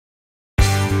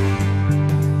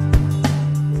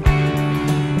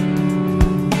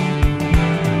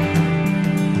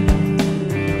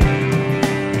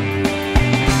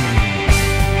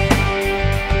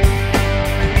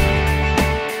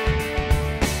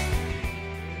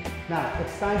Now,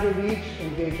 expand your reach,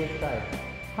 engage your tribe.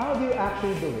 How do you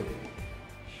actually do it?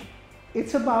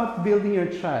 It's about building your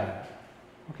tribe,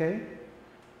 okay?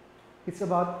 It's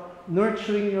about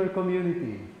nurturing your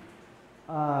community.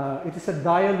 It is a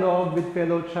dialogue with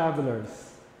fellow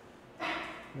travelers,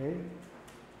 okay?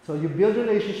 So you build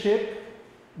relationship,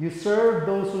 you serve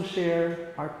those who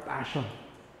share our passion.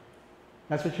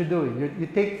 That's what you're doing. You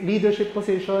take leadership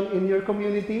position in your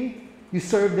community, you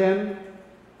serve them,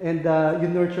 and you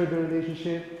nurture the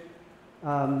relationship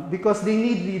because they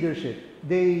need leadership.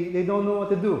 They don't know what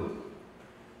to do.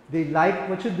 They like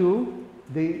what you do.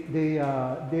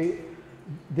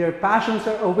 Their passions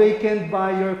are awakened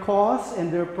by your cause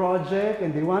and their project,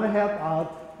 and they want to help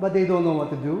out, but they don't know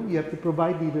what to do. You have to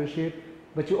provide leadership,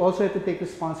 but you also have to take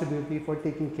responsibility for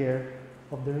taking care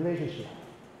of the relationship.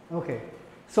 Okay.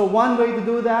 So one way to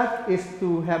do that is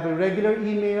to have a regular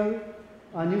email,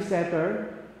 a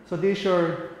newsletter. So this is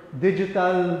your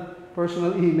digital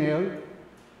personal email.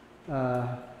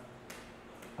 A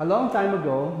long time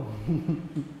ago,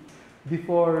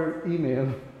 before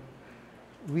email,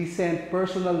 we sent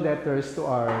personal letters to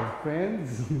our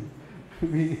friends.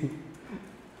 we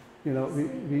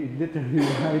literally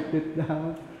write it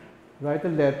down, write a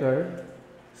letter,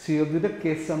 sealed with a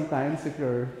kiss sometimes if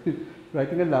you're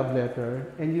writing a love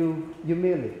letter, and you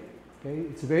mail it. Okay?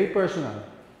 It's very personal.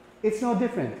 It's no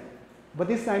different, but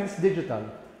this time it's digital.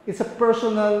 It's a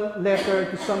personal letter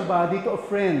to somebody, to a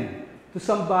friend, to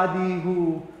somebody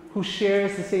who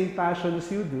shares the same passion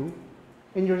as you do,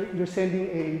 and you're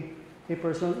sending a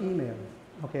personal email.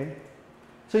 Okay?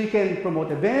 So you can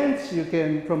promote events, you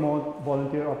can promote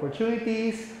volunteer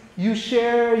opportunities, you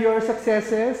share your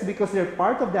successes because they're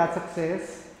part of that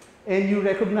success, and you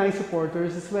recognize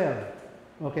supporters as well.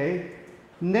 Okay?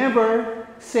 Never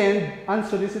send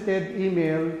unsolicited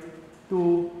email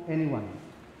to anyone.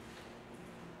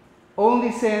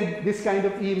 Only send this kind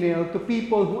of email to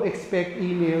people who expect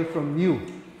email from you.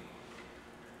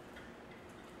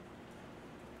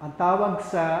 Ang tawag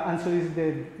sa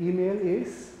unsolicited email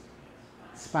is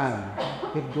spam.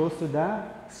 It goes to the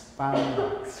spam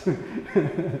box.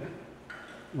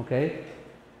 Okay?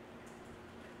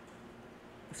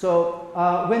 So,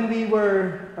 when we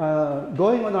were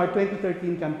going on our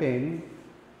 2013 campaign,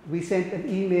 we sent an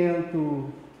email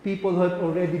to people who had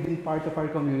already been part of our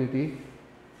community.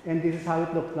 And this is how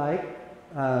it looked like.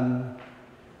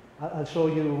 I'll show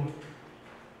you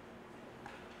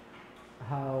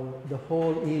how the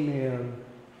whole email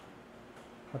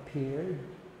appeared.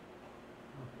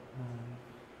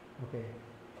 Okay.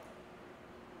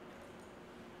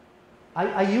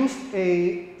 I used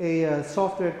a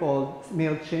software called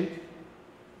MailChimp.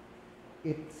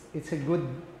 It's a good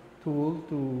tool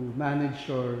to manage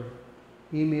your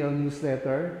email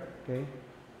newsletter. Okay.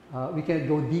 We can't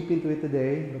go deep into it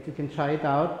today, but you can try it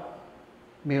out.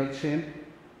 MailChimp.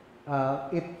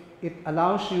 It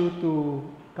allows you to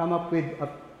come up with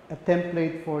a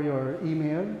template for your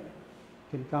email. You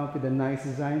can come up with a nice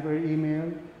design for your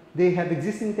email. They have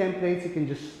existing templates. You can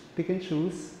just pick and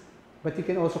choose. But you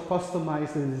can also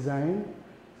customize the design.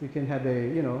 You can have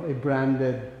a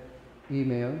branded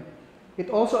email. It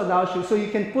also allows you, so you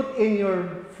can put in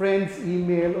your friend's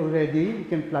email already. You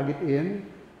can plug it in,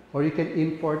 or you can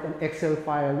import an Excel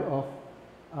file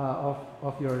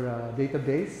of your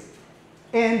database.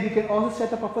 And you can also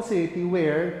set up a facility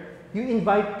where you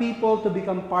invite people to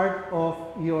become part of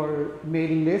your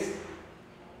mailing list.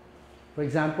 For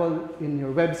example, in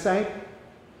your website,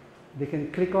 they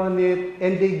can click on it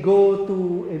and they go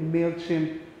to a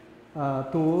MailChimp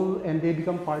tool and they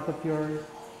become part of your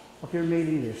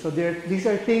mailing list. So these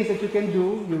are things that you can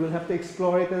do. You will have to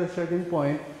explore it at a certain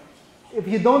point. If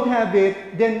you don't have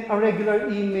it, then a regular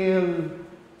email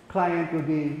client will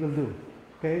do.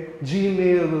 Okay?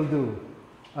 Gmail will do.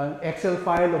 An Excel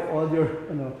file of all your,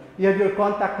 you have your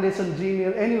contact list on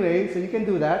Gmail anyway, so you can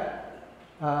do that.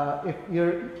 If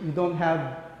you don't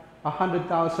have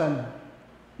 100,000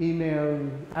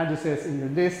 email addresses in your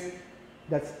list,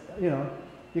 that's,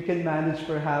 you can manage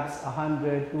perhaps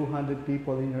 100, 200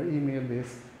 people in your email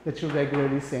list that you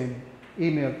regularly send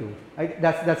email to.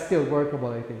 That's still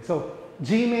workable, I think. So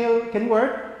Gmail can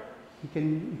work. You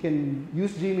can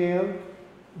use Gmail,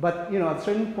 but at a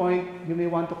certain point you may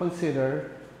want to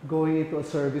consider going into a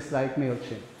service like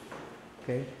MailChimp.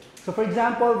 Okay. So for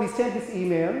example, we sent this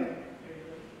email.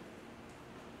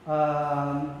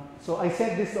 So I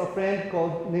sent this to a friend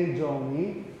named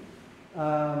Johnny,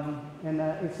 and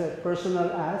it's a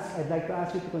personal ask. I'd like to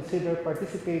ask you to consider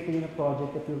participating in a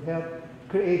project that will help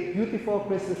create beautiful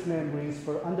Christmas memories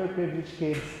for underprivileged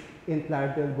kids in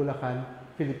Playa del Bulacan,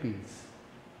 Philippines.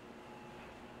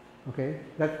 Okay,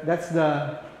 that's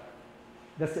the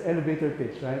That's the elevator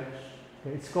pitch, right?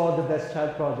 Okay, it's called the Best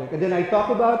Child Project. And then I talk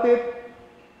about it.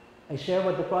 I share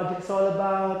what the project is all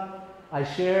about. I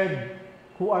shared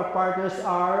who our partners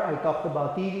are. I talked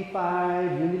about TV5,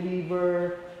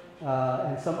 Unilever,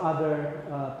 and some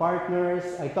other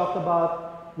partners. I talked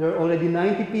about there are already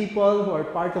 90 people who are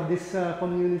part of this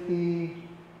community.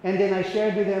 And then I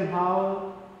shared with them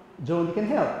how Joni can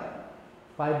help.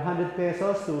 500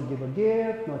 pesos to give a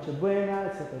gift, Noche Buena,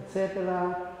 etc.,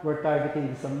 etc. We're targeting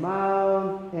this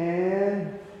amount.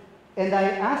 And I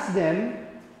asked them,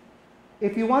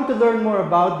 if you want to learn more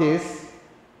about this,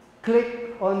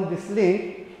 click on this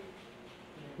link,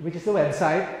 which is the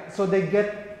website, so they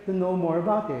get to know more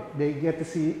about it. They get to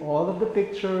see all of the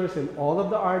pictures and all of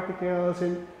the articles,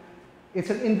 and it's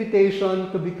an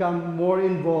invitation to become more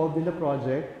involved in the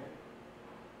project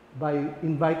by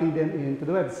inviting them into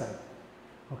the website.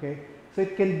 Okay? So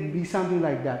it can be something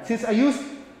like that. Since I use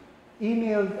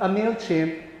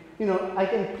MailChimp, I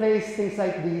can place things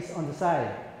like these on the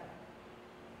side.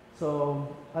 So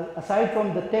aside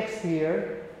from the text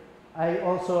here, I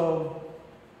also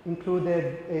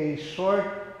included a short,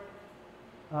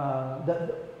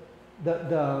 the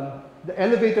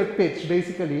elevator pitch,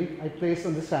 basically, I placed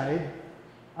on the side.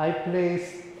 I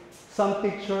placed some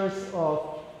pictures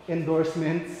of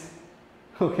endorsements,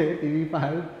 okay,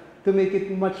 TV5, to make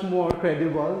it much more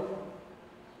credible.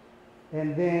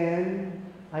 And then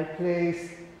I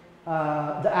placed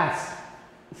the ask,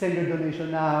 send your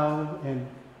donation now. And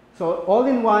so all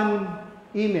in one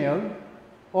email,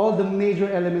 all the major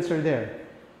elements are there.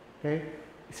 Okay?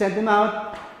 Send them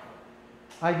out.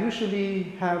 I usually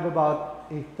have about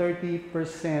a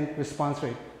 30% response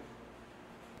rate.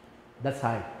 That's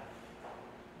high.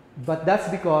 But that's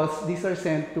because these are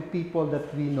sent to people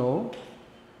that we know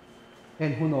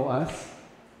and who know us.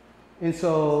 And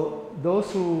so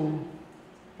those who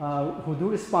do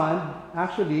respond,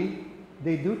 actually,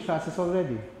 they do trust us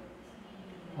already.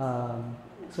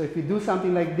 So if you do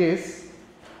something like this,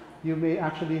 you may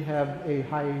actually have a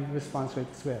high response rate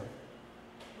as well.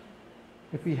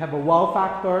 If we have a wow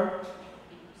factor,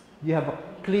 you have a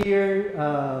clear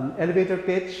elevator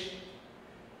pitch,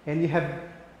 and you have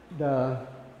the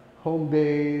home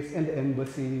base and the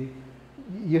embassy,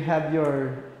 you have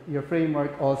your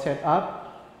framework all set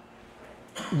up,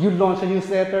 you launch a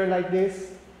newsletter like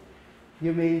this,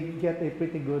 you may get a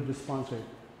pretty good response rate.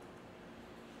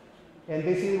 And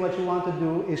basically what you want to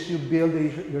do is you build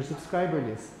your subscriber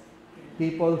list.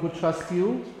 People who trust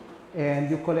you, and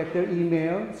you collect their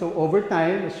email. So over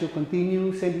time, as you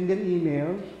continue sending them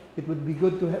email, it would be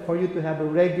good for you to have a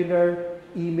regular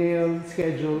email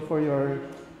schedule for your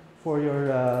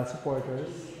supporters.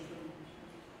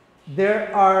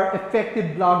 There are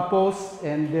effective blog posts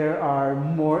and there are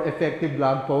more effective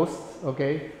blog posts.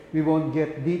 Okay, we won't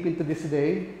get deep into this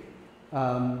today.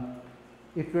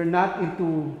 If you're not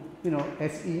into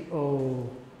SEO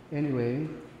anyway,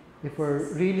 if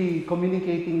we're really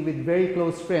communicating with very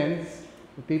close friends,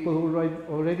 the people who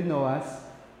already know us,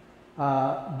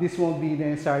 this won't be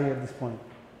necessary at this point.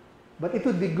 But it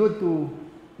would be good to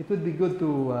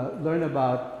learn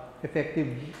about effective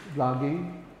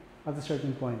blogging at a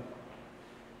certain point.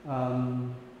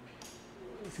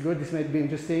 It's good. This might be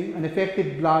interesting. An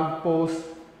effective blog post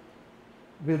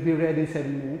will be read in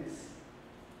 7 minutes.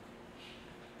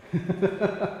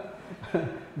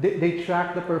 They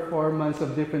track the performance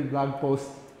of different blog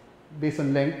posts based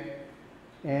on length,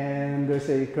 and there's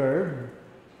a curve,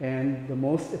 and the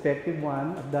most effective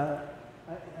one at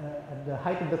the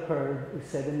height of the curve is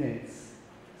 7 minutes.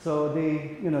 So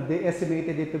they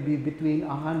estimated it to be between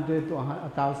 100 to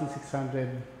 1,600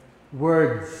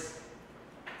 words.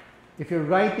 If you're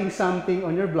writing something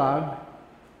on your blog,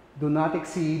 do not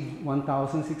exceed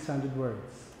 1,600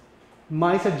 words.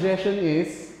 My suggestion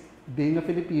is, being a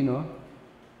Filipino,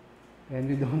 and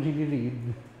we don't really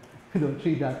read, we don't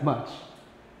read that much.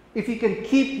 If you can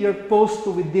keep your post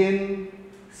to within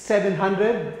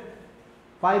 700,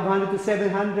 500 to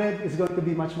 700, it's going to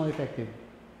be much more effective.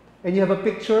 And you have a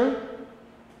picture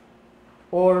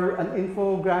or an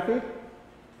infographic,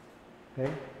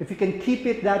 okay? If you can keep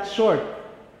it that short,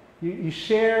 you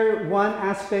share one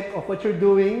aspect of what you're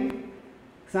doing,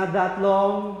 it's not that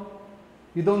long,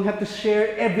 you don't have to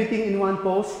share everything in one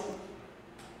post.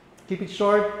 Keep it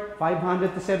short,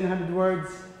 500 to 700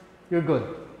 words, you're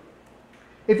good.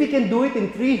 If you can do it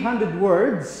in 300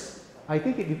 words, I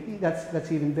think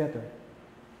that's even better.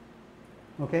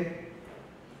 Okay?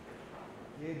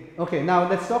 Okay, now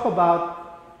let's talk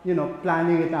about,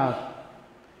 planning it out.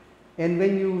 And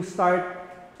when you start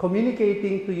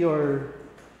communicating to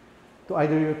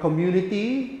either your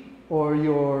community or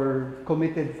your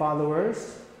committed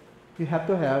followers, you have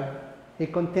to have a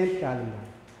content calendar.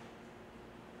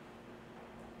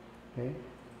 Okay?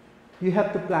 You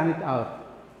have to plan it out.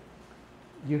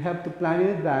 You have to plan in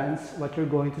advance what you're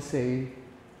going to say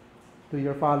to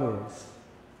your followers.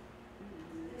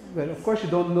 Well, of course, you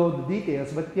don't know the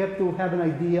details, but you have to have an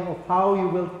idea of how you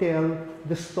will tell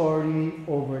the story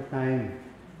over time.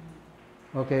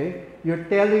 Okay? You're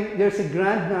telling, there's a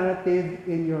grand narrative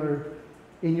in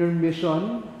your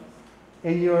mission,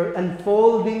 and you're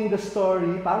unfolding the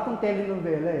story, parang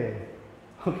telenovela eh.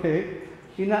 Okay?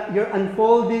 You're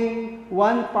unfolding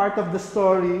one part of the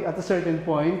story at a certain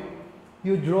point.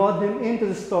 You draw them into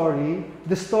the story.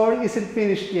 The story isn't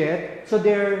finished yet, so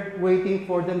they're waiting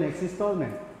for the next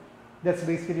installment. That's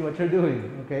basically what you're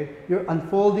doing, okay? You're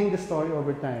unfolding the story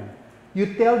over time.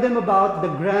 You tell them about the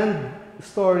grand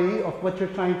story of what you're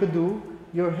trying to do.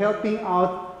 You're helping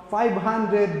out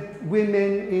 500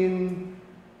 women in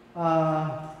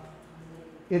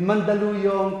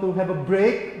Mandaluyong to have a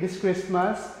break this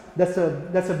Christmas. That's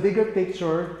a bigger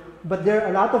picture, but there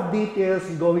are a lot of details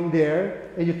going there,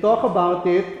 and you talk about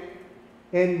it,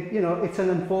 and you know it's an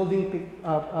unfolding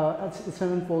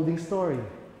story.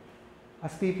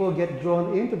 As people get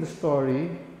drawn into the story,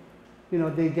 you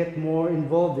know, they get more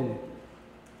involved in it.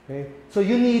 Okay? So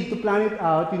you need to plan it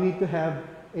out. You need to have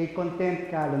a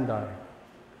content calendar.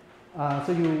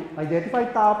 So you identify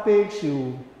topics,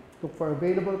 you look for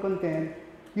available content,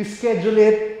 you schedule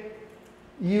it,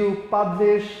 you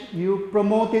publish, you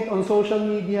promote it on social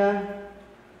media,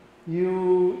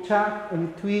 you chat and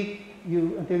you tweak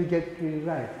until you get really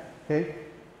right. Okay?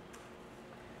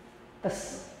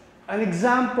 As an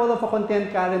example of a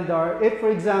content calendar, if for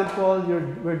example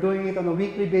we're doing it on a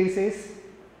weekly basis,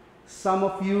 some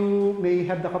of you may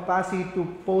have the capacity to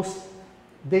post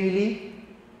daily.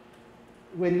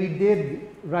 When we did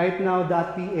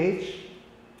rightnow.ph,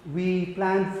 we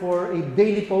planned for a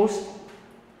daily post.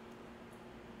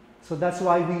 So that's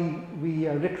why we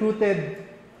recruited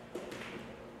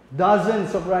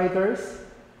dozens of writers,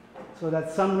 so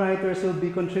that some writers will be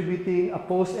contributing a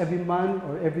post every month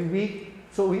or every week.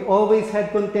 So we always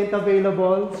had content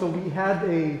available. So we had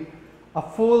a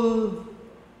full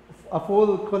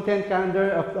content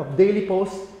calendar of daily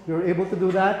posts. We were able to do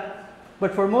that.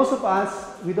 But for most of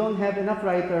us, we don't have enough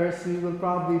writers. We will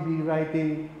probably be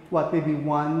writing, maybe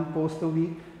one post a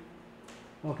week.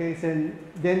 Okay, so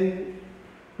then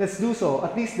let's do so.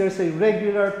 At least there's a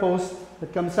regular post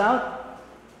that comes out.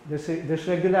 There's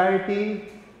regularity.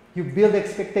 You build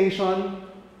expectation.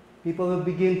 People will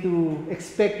begin to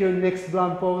expect your next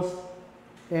blog post,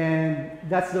 and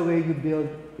that's the way you build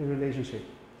a relationship.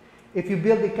 If you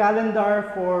build a calendar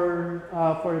for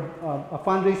a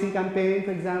fundraising campaign,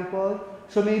 for example,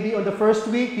 so maybe on the first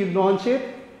week you launch it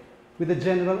with a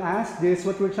general ask. This is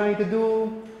what we're trying to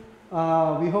do.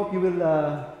 We hope you will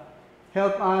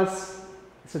help us.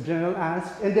 It's a general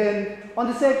ask. And then on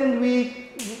the second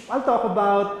week, I'll talk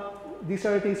about these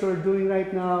are things we're doing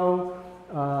right now.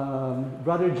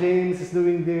 Brother James is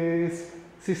doing this.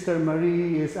 Sister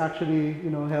Marie is actually,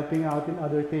 helping out in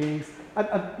other things.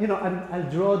 I'll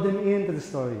draw them into the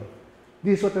story.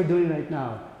 This is what we're doing right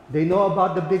now. They know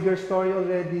about the bigger story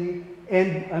already,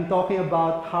 and I'm talking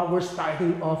about how we're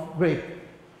starting off great.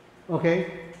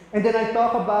 Okay? And then I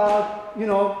talk about,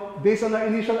 based on our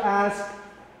initial ask,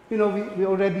 we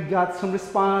already got some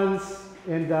response,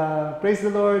 and praise the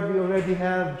Lord, we already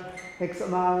have X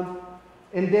amount.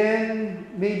 And then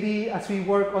maybe as we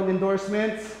work on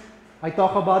endorsements, I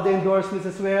talk about the endorsements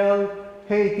as well.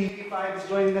 Hey, TV5 is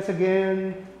joining us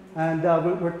again, and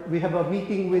we have a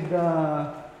meeting with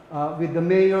the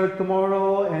mayor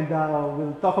tomorrow, and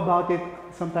we'll talk about it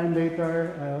sometime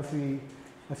later as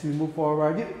we move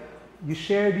forward. You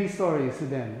share these stories with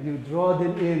them. You draw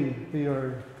them in to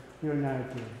your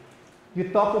narrative. You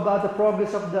talk about the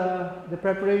progress of the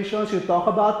preparations. You talk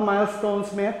about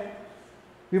milestones met.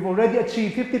 We've already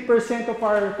achieved 50% of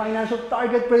our financial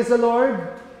target, praise the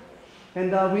Lord.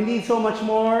 And we need so much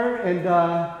more. And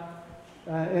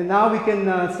now we can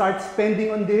start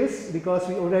spending on this because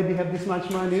we already have this much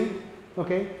money.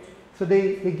 Okay? So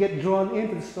they get drawn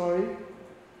into the story.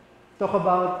 Talk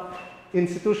about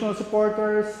institutional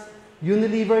supporters.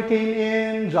 Unilever came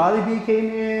in. Jollibee came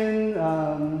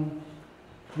in.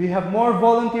 We have more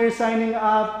volunteers signing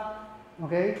up.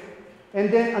 Okay? And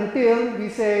then until we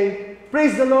say,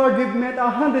 praise the Lord, we've met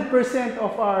 100%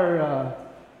 of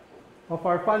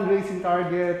our fundraising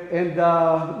target, and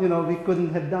we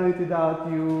couldn't have done it without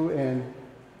you. And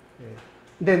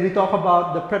then we talk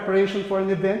about the preparation for an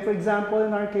event. For example,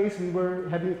 in our case, we were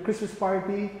having a Christmas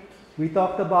party. We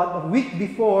talked about a week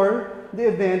before the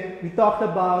event. We talked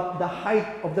about the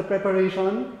height of the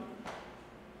preparation,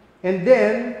 and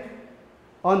then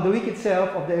On the week itself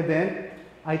of the event,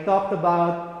 I talked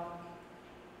about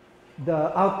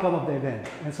the outcome of the event.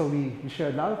 And so we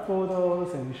shared a lot of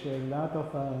photos and we shared a lot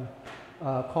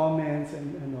of comments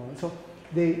and all. So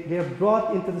they are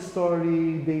brought into the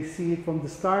story, they see it from the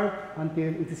start until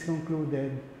it is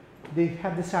concluded. They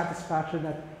have the satisfaction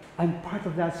that I'm part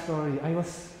of that story. I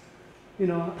was,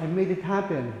 I made it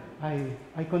happen.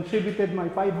 I contributed my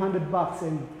 $500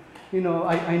 and,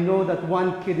 I know that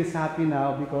one kid is happy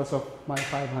now because of my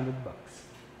 $500.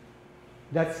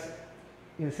 That's,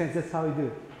 in a sense, that's how we do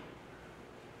it.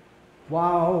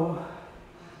 Wow.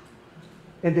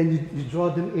 And then you draw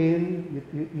them in,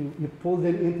 you pull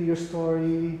them into your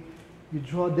story, you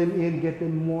draw them in, get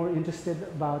them more interested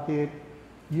about it,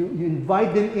 you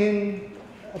invite them in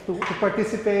to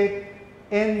participate,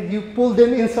 and you pull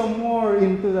them in some more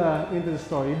into the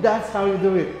story. That's how you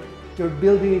do it. You're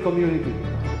building a community.